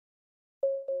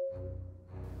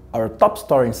Our top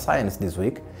story in science this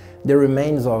week, the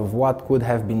remains of what could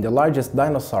have been the largest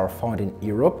dinosaur found in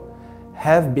Europe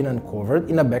have been uncovered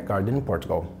in a back garden in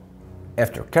Portugal.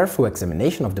 After careful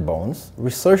examination of the bones,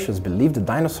 researchers believe the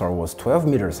dinosaur was 12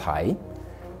 meters high,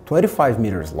 25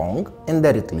 meters long, and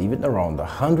that it lived around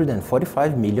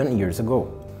 145 million years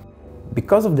ago.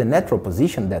 Because of the natural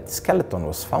position that skeleton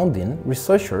was found in,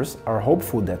 researchers are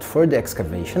hopeful that further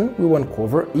excavation will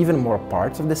uncover even more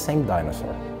parts of the same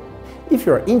dinosaur. If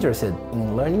you are interested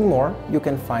in learning more, you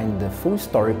can find the full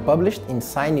story published in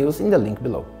Sci News in the link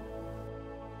below.